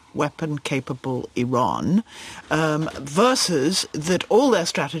nuclear weapon-capable Iran, versus that all their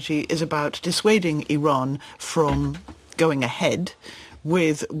strategy is about dissuading Iran from going ahead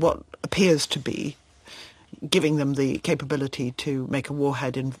with what appears to be giving them the capability to make a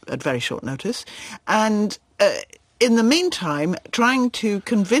warhead at very short notice, and in the meantime trying to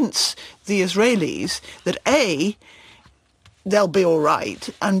convince the Israelis that A, they'll be all right,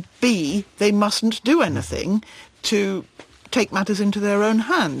 and B, they mustn't do anything to take matters into their own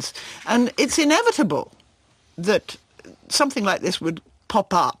hands. And it's inevitable that something like this would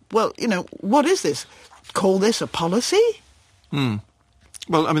pop up. Well, what is this? call this a policy?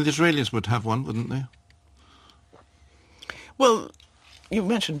 Well, I mean, the Israelis would have one, wouldn't they? Well, you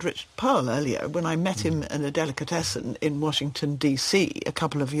mentioned Richard Pearl earlier. When I met him in a delicatessen in Washington, D.C. a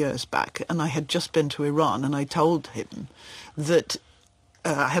couple of years back, and I had just been to Iran, and I told him that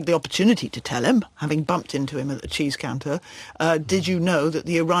I had the opportunity to tell him, having bumped into him at the cheese counter, did you know that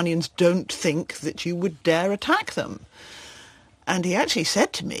the Iranians don't think that you would dare attack them? And he actually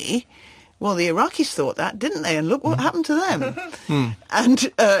said to me, well, the Iraqis thought that, didn't they? And look what happened to them.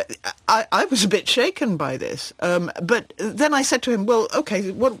 And I was a bit shaken by this. But then I said to him, well,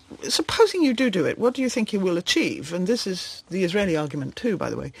 OK, supposing you do it, what do you think you will achieve? And this is the Israeli argument too,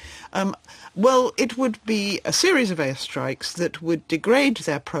 by the way. Well, it would be a series of airstrikes that would degrade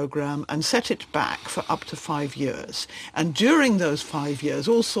their programme and set it back for up to 5 years. And during those 5 years,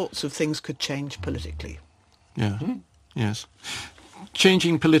 all sorts of things could change politically. Yeah, yes.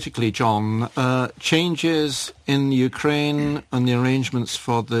 Changing politically, John, changes in Ukraine and the arrangements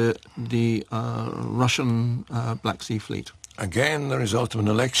for the Russian Black Sea Fleet. Again, the result of an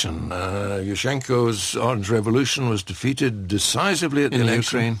election. Yushchenko's Orange Revolution was defeated decisively at the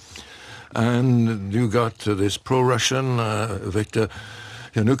election. Ukraine. And you got this pro-Russian Viktor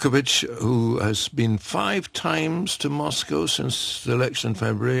Yanukovych, who has been 5 times to Moscow since the election in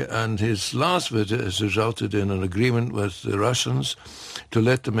February, and his last visit has resulted in an agreement with the Russians to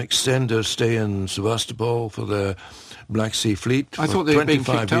let them extend their stay in Sevastopol for their Black Sea Fleet for 25 years. I thought they were being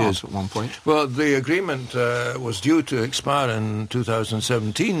kicked out at one point. Well, the agreement was due to expire in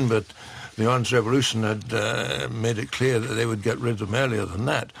 2017, but the Orange Revolution had made it clear that they would get rid of them earlier than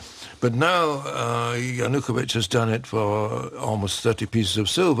that. But now Yanukovych has done it for almost 30 pieces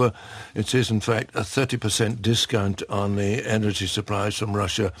of silver. It is, in fact, a 30% discount on the energy supplies from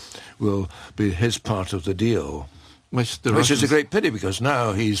Russia will be his part of the deal. Which is a great pity, because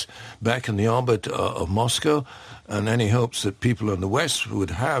now he's back in the orbit of Moscow, and any hopes that people in the West would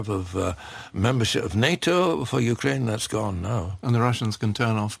have of membership of NATO for Ukraine, that's gone now. And the Russians can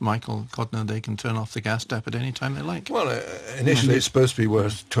turn off, Michael Kodner, they can turn off the gas tap at any time they like. Well, initially it's supposed to be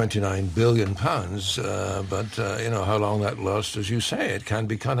worth £29 billion, but how long that lasts, as you say, it can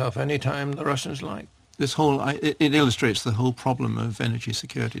be cut off any time the Russians like. This whole, it illustrates the whole problem of energy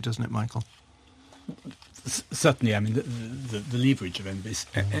security, doesn't it, Michael? Certainly, I mean, the leverage of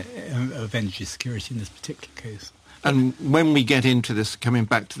energy security in this particular case. And when we get into this, coming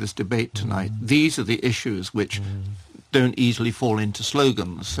back to this debate tonight, these are the issues which don't easily fall into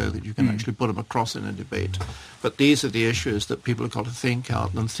slogans so that you can actually put them across in a debate. But these are the issues that people have got to think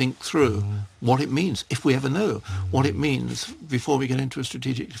out and think through what it means, if we ever know what it means, before we get into a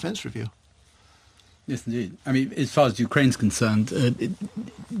strategic defence review. Yes, indeed. I mean, as far as Ukraine's concerned,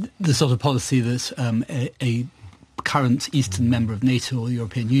 the sort of policy that a current Eastern member of NATO or the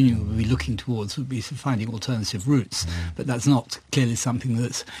European Union would be looking towards would be finding alternative routes. But that's not clearly something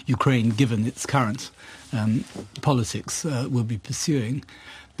that Ukraine, given its current politics, will be pursuing.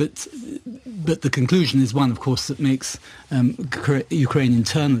 But the conclusion is one, of course, that makes Ukraine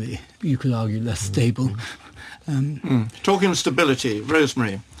internally, you could argue, less stable. Talking of stability,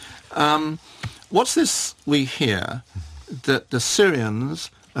 Rosemary, what's this we hear that the Syrians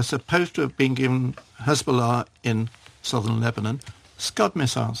are supposed to have been given Hezbollah in southern Lebanon Scud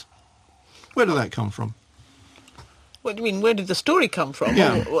missiles? Where did that come from? What do you mean, where did the story come from?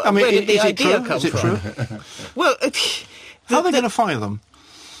 Yeah. Or, I mean, where did the idea true? come is it from? True? Well, how are they going to fire them?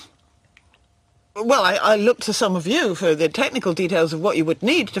 Well, I looked to some of you for the technical details of what you would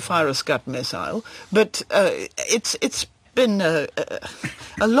need to fire a Scud missile, but it's been a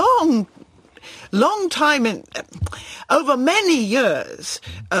long time, over many years,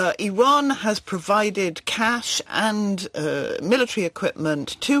 Iran has provided cash and military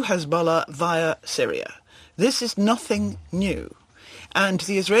equipment to Hezbollah via Syria. This is nothing new. And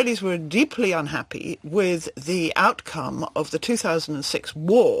the Israelis were deeply unhappy with the outcome of the 2006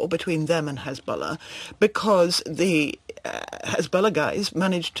 war between them and Hezbollah, because the Hezbollah guys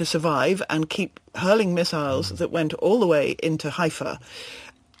managed to survive and keep hurling missiles that went all the way into Haifa,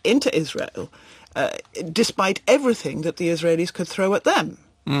 into Israel, despite everything that the Israelis could throw at them.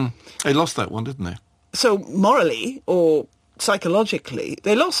 They lost that one, didn't they? So morally, or psychologically,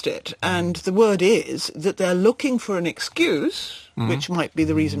 they lost it. And the word is that they're looking for an excuse, which might be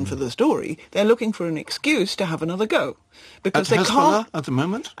the reason for the story. They're looking for an excuse to have another go. Because at they Hezbollah can't, at the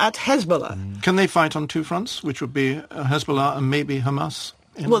moment? At Hezbollah. Can they fight on two fronts, which would be Hezbollah and maybe Hamas?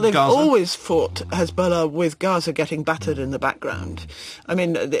 Well, they've Gaza? always fought Hezbollah with Gaza getting battered in the background. I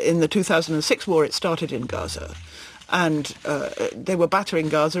mean, in the 2006 war, it started in Gaza. and they were battering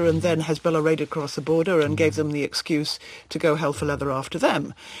Gaza, and then Hezbollah raided across the border and gave them the excuse to go hell for leather after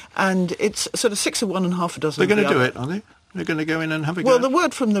them. And it's sort of 6 of one and half a dozen. They're going to do it, are they? They're going to go in and have a go? Well, the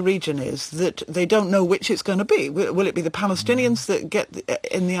word from the region is that they don't know which it's going to be. Will it be the Palestinians that get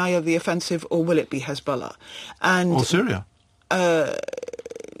in the eye of the offensive, or will it be Hezbollah? Or Syria?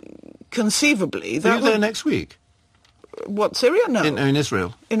 Conceivably... They're there next week. What, Syria? No. In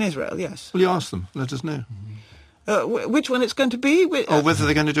Israel? In Israel, yes. Will you ask them? Let us know. Which one it's going to be? Or whether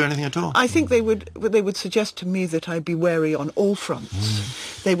they're going to do anything at all? I think they would suggest to me that I be wary on all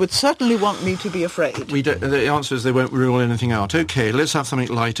fronts. They would certainly want me to be afraid. The answer is they won't rule anything out. OK, let's have something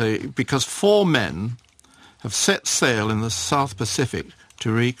lighter, because 4 men have set sail in the South Pacific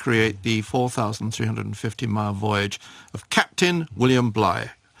to recreate the 4,350-mile voyage of Captain William Bligh.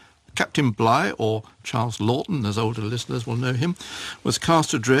 Captain Bligh, or Charles Lawton, as older listeners will know him, was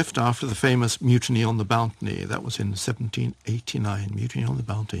cast adrift after the famous Mutiny on the Bounty. That was in 1789, Mutiny on the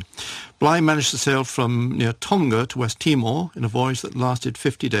Bounty. Bligh managed to sail from near Tonga to West Timor in a voyage that lasted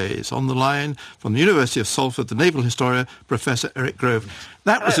 50 days. On the line from the University of Salford, the naval historian, Professor Eric Grove.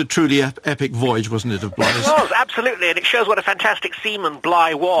 That was a truly epic voyage, wasn't it, of Bligh's? It was, absolutely, and it shows what a fantastic seaman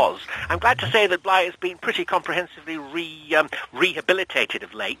Bligh was. I'm glad to say that Bligh has been pretty comprehensively rehabilitated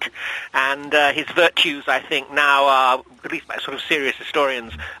of late, and his virtues, I think, now are, at least by sort of serious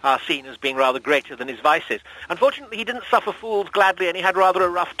historians, are seen as being rather greater than his vices. Unfortunately, he didn't suffer fools gladly, and he had rather a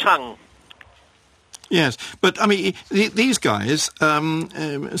rough tongue. Yes, but, I mean, these guys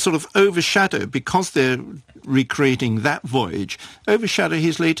sort of overshadow, because they're recreating that voyage, overshadow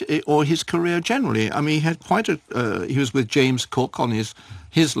his his career generally. I mean, he had he was with James Cook on his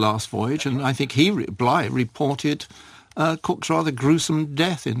last voyage, and I think Bligh reported Cook's rather gruesome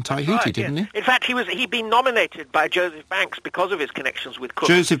death in Tahiti, didn't he? In fact, he'd been nominated by Joseph Banks because of his connections with Cook.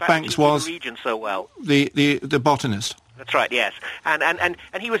 Joseph Banks was the region so well. The botanist. That's right, yes. And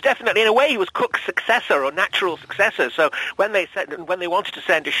he was definitely, in a way, he was Cook's successor or natural successor. So when they wanted to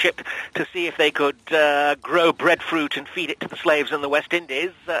send a ship to see if they could grow breadfruit and feed it to the slaves in the West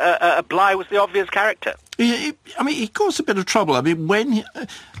Indies, Bligh was the obvious character. He caused a bit of trouble. I mean, when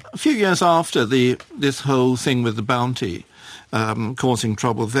a few years after this whole thing with the Bounty causing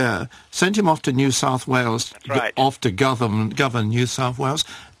trouble there, sent him off to New South Wales, off to govern New South Wales.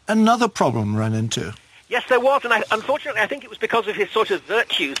 Another problem ran into. Yes, there was, and unfortunately I think it was because of his sort of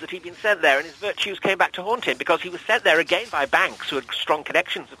virtues that he'd been sent there, and his virtues came back to haunt him, because he was sent there again by Banks, who had strong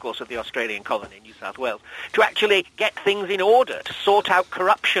connections, of course, with the Australian colony in New South Wales, to actually get things in order, to sort out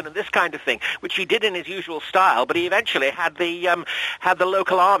corruption and this kind of thing, which he did in his usual style, but he eventually had the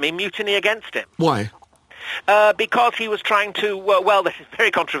local army mutiny against him. Why? Because he was trying to, well, this is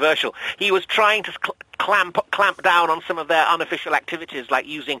very controversial, he was trying to clamp down on some of their unofficial activities, like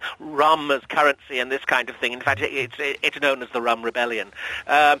using rum as currency and this kind of thing. In fact, it's known as the Rum Rebellion.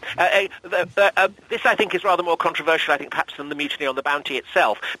 This, I think, is rather more controversial, I think, perhaps than the Mutiny on the Bounty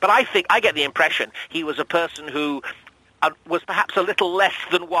itself. But I get the impression he was a person who was perhaps a little less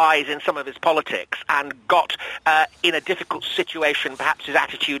than wise in some of his politics, and got in a difficult situation. Perhaps his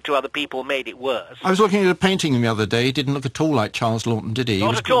attitude to other people made it worse. I was looking at a painting the other day. He didn't look at all like Charles Lawton, did he?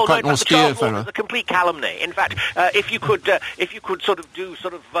 Not at all. Quite no, an austere fellow. It was a complete calumny. In fact, if you could sort of do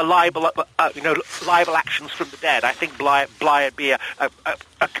sort of libel actions from the dead, I think Bligh would be a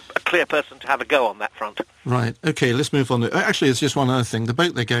clear person to have a go on that front. Right. Okay. Let's move on. Actually, there's just one other thing. The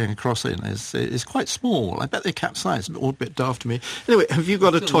boat they're going across in is quite small. I bet they capsized. All a bit daft to me. Anyway, have you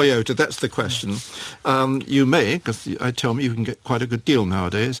got a Toyota? That's the question. You may, because I tell me you can get quite a good deal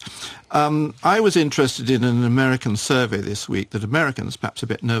nowadays. I was interested in an American survey this week that Americans, perhaps a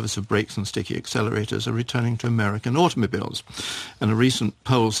bit nervous of brakes and sticky accelerators, are returning to American automobiles. And a recent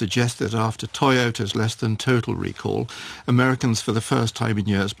poll suggested that after Toyota's less than total recall, Americans for the first time in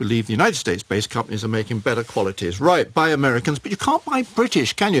years believe the United States-based companies are making better qualities. Right, buy Americans, but you can't buy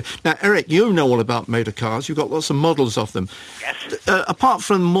British, can you? Now, Eric, you know all about motor cars. You've got lots of models of them. Yes. Apart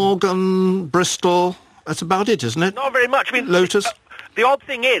from Morgan, Bristol, that's about it, isn't it? Not very much. I mean, Lotus? The odd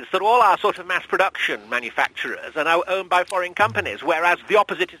thing is that all our sort of mass production manufacturers are now owned by foreign companies, whereas the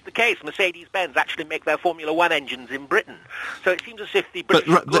opposite is the case. Mercedes-Benz actually make their Formula One engines in Britain. So it seems as if the British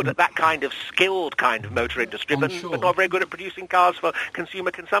are good at that kind of skilled kind of motor industry, but not very good at producing cars for consumer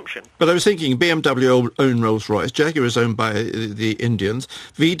consumption. But I was thinking BMW own Rolls-Royce, Jaguar is owned by the Indians,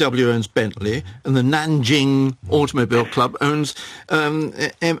 VW owns Bentley, and the Nanjing Automobile Club owns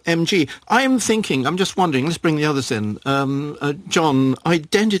MG. I'm just wondering, let's bring the others in. John,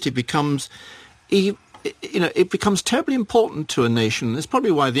 identity becomes it becomes terribly important to a nation. That's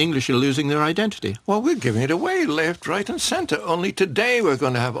probably why the English are losing their identity. Well, we're giving it away left, right and centre. Only today we're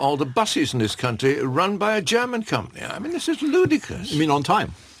going to have all the buses in this country run by a German company. I mean, this is ludicrous. You mean on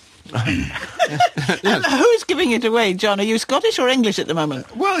time? Yes. Who's giving it away, John? Are you Scottish or English at the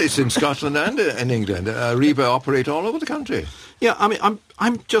moment? Well, it's in Scotland and in England. Reba operate all over the country. Yeah, I mean,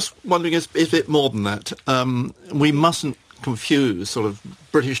 I'm just wondering, is a bit more than that. We mustn't confuse sort of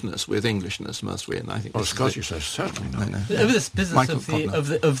Britishness with Englishness, must we? And I think Scottishness certainly not. Over this business of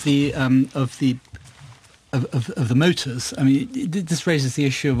the motors, I mean, this raises the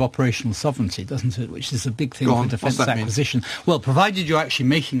issue of operational sovereignty, doesn't it? Which is a big thing for defence acquisition. Well, provided you're actually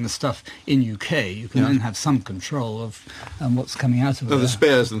making the stuff in UK, you can then have some control of what's coming out of it. The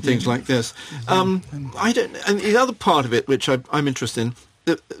spares and things like this. And the other part of it, which I'm interested in,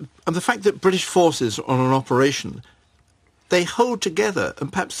 the fact that British forces on an operation, they hold together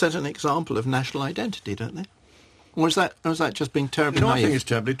and perhaps set an example of national identity, don't they? Or is that just being terribly naive? I think it's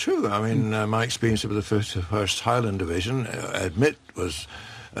terribly true. I mean, my experience of the 1st Highland Division, I admit, was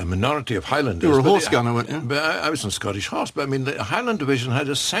a minority of Highlanders. You were a horse gunner, weren't you? But I was on Scottish Horse. But I mean, the Highland Division had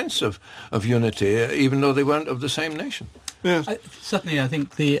a sense of unity, even though they weren't of the same nation. Yes. Certainly, I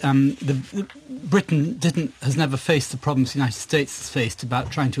think the Britain has never faced the problems the United States has faced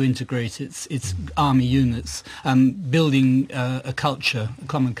about trying to integrate its army units. Building a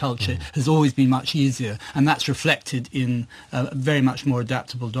common culture, has always been much easier, and that's reflected in a very much more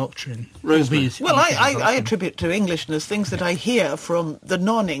adaptable doctrine. Well, I attribute to Englishness things that I hear from the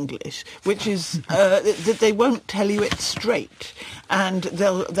non-English, which is that they won't tell you it straight, and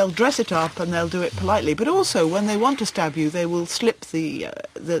they'll dress it up and they'll do it politely, but also when they want to stab you, they will slip the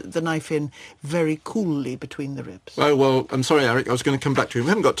knife in very coolly between the ribs. Oh, well, I'm sorry, Eric, I was going to come back to you. We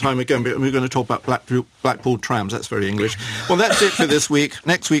haven't got time again, but we're going to talk about Blackpool trams. That's very English. Well, that's it for this week.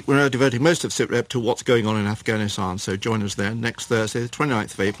 Next week, we're devoting most of SITREP to what's going on in Afghanistan, so join us there next Thursday, the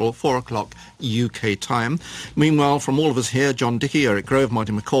 29th of April, 4 o'clock UK time. Meanwhile, from all of us here, John Dickey, Eric Grove,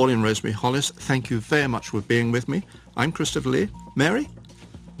 Martin McCauley and Rosemary Hollis, thank you very much for being with me. I'm Christopher Lee. Mary?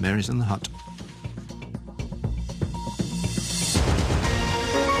 Mary's in the hut.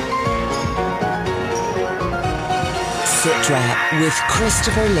 SITREP with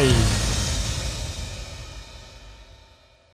Christopher Lee.